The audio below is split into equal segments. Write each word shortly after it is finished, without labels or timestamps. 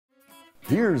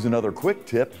Here's another quick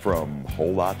tip from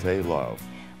Whole Latte Love.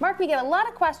 Mark, we get a lot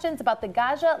of questions about the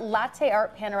Gaja Latte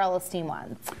Art Pannarello steam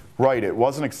wands. Right, it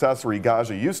was an accessory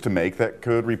Gaja used to make that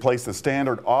could replace the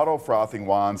standard auto frothing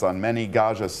wands on many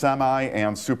Gaja semi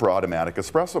and super automatic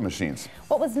espresso machines.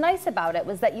 What was nice about it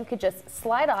was that you could just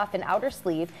slide off an outer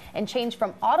sleeve and change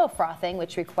from auto frothing,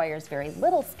 which requires very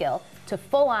little skill, to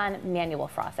full-on manual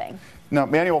frothing. Now,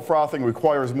 manual frothing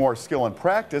requires more skill and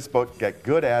practice, but get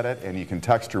good at it and you can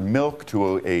texture milk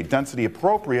to a density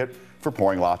appropriate for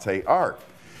pouring latte art.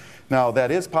 Now,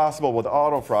 that is possible with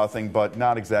auto frothing, but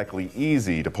not exactly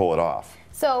easy to pull it off.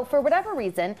 So, for whatever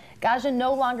reason, Gaja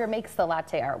no longer makes the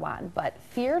latte art wand, but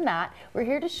fear not, we're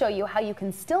here to show you how you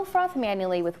can still froth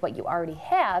manually with what you already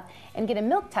have and get a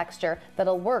milk texture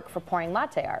that'll work for pouring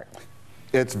latte art.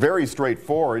 It's very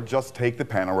straightforward. Just take the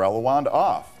Pannarello wand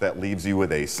off. That leaves you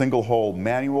with a single-hole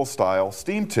manual-style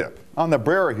steam tip. On the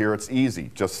Brera here, it's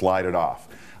easy. Just slide it off.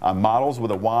 On models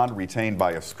with a wand retained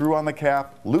by a screw on the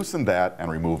cap, loosen that and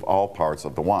remove all parts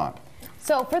of the wand.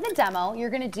 So for the demo,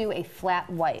 you're going to do a flat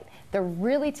white. They're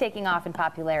really taking off in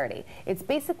popularity. It's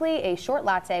basically a short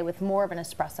latte with more of an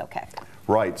espresso kick.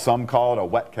 Right. Some call it a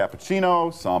wet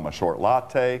cappuccino, some a short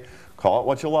latte. Call it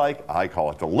what you like. I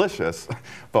call it delicious,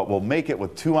 but we'll make it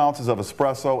with 2 ounces of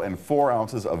espresso and 4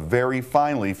 ounces of very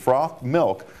finely frothed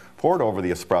milk poured over the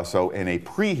espresso in a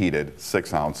preheated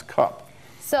 6-ounce cup.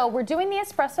 So we're doing the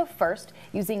espresso first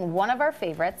using one of our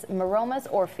favorites, Maroma's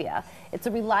Orphea. It's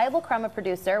a reliable crema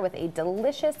producer with a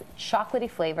delicious chocolatey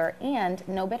flavor and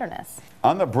no bitterness.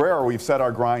 On the Brera, we've set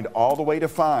our grind all the way to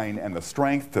fine and the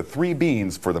strength to 3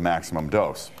 beans for the maximum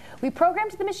dose. We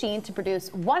programmed the machine to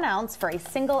produce 1 ounce for a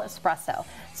single espresso.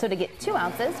 So to get 2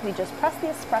 ounces, we just press the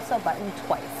espresso button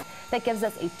twice. That gives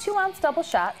us a 2-ounce double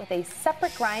shot with a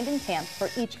separate grind and tamp for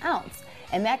each ounce.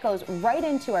 And that goes right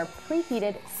into our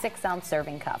preheated 6-ounce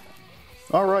serving cup.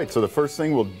 All right, so the first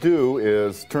thing we'll do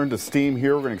is turn to steam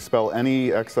here. We're going to expel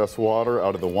any excess water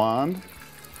out of the wand.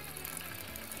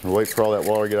 We'll wait for all that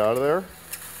water to get out of there.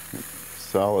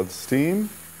 Solid steam.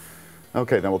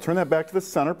 Okay, then we'll turn that back to the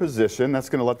center position. That's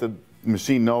going to let the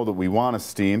machine know that we want to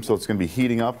steam, so it's going to be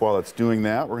heating up while it's doing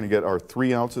that. We're going to get our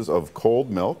 3 ounces of cold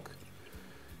milk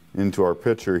into our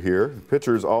pitcher here. The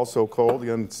pitcher is also cold.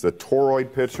 Again, it's a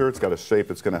toroid pitcher. It's got a shape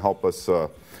that's going to help us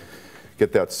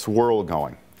get that swirl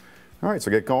going. All right, so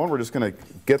get going. We're just going to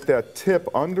get that tip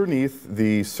underneath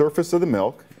the surface of the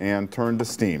milk and turn to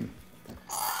steam.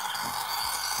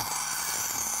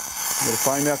 We're going to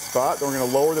find that spot. Then we're going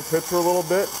to lower the pitcher a little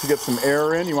bit to get some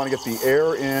air in. You want to get the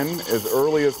air in as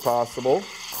early as possible.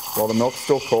 While the milk's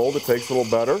still cold, it takes a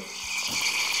little better.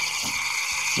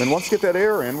 Then once you get that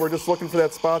air in, we're just looking for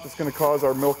that spot that's going to cause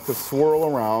our milk to swirl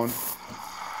around.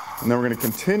 And then we're going to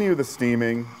continue the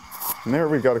steaming. And there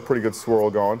we've got a pretty good swirl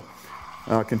going.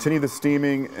 Continue the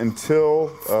steaming until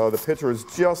the pitcher is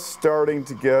just starting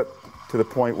to get to the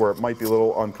point where it might be a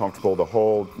little uncomfortable to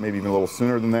hold, maybe even a little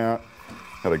sooner than that.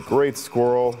 Got a great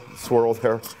swirl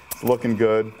there. It's looking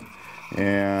good.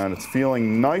 And it's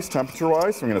feeling nice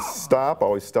temperature-wise. So we're going to stop.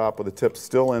 Always stop with the tip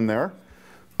still in there.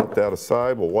 Put that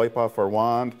aside. We'll wipe off our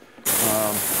wand.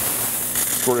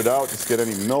 Squirt it out. Just get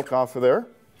any milk off of there.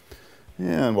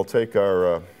 And we'll take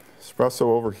our espresso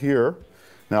over here.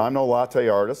 Now, I'm no latte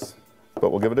artist, but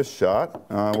we'll give it a shot.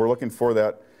 We're looking for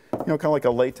that, kind of like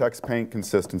a latex paint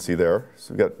consistency there.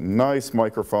 So we've got nice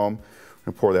microfoam. I'm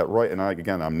going to pour that right, and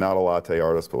again, I'm not a latte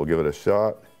artist, but we'll give it a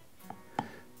shot.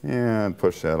 And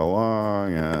push that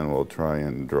along, and we'll try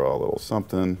and draw a little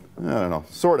something, I don't know,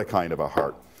 sort of kind of a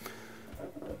heart.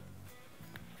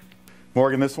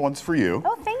 Morgan, this one's for you.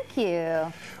 Oh, thank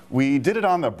you. We did it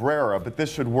on the Brera, but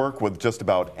this should work with just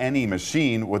about any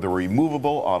machine with a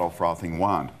removable auto frothing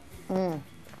wand.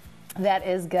 That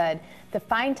is good. The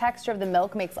fine texture of the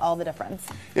milk makes all the difference.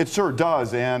 It sure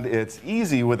does, and it's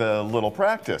easy with a little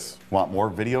practice. Want more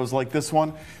videos like this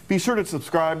one? Be sure to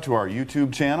subscribe to our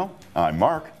YouTube channel. I'm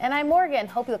Mark. And I'm Morgan.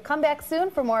 Hope you'll come back soon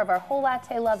for more of our Whole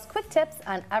Latte Love's quick tips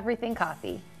on everything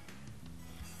coffee.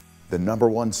 The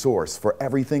 #1 source for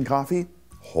everything coffee?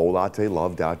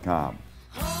 WholeLatteLove.com.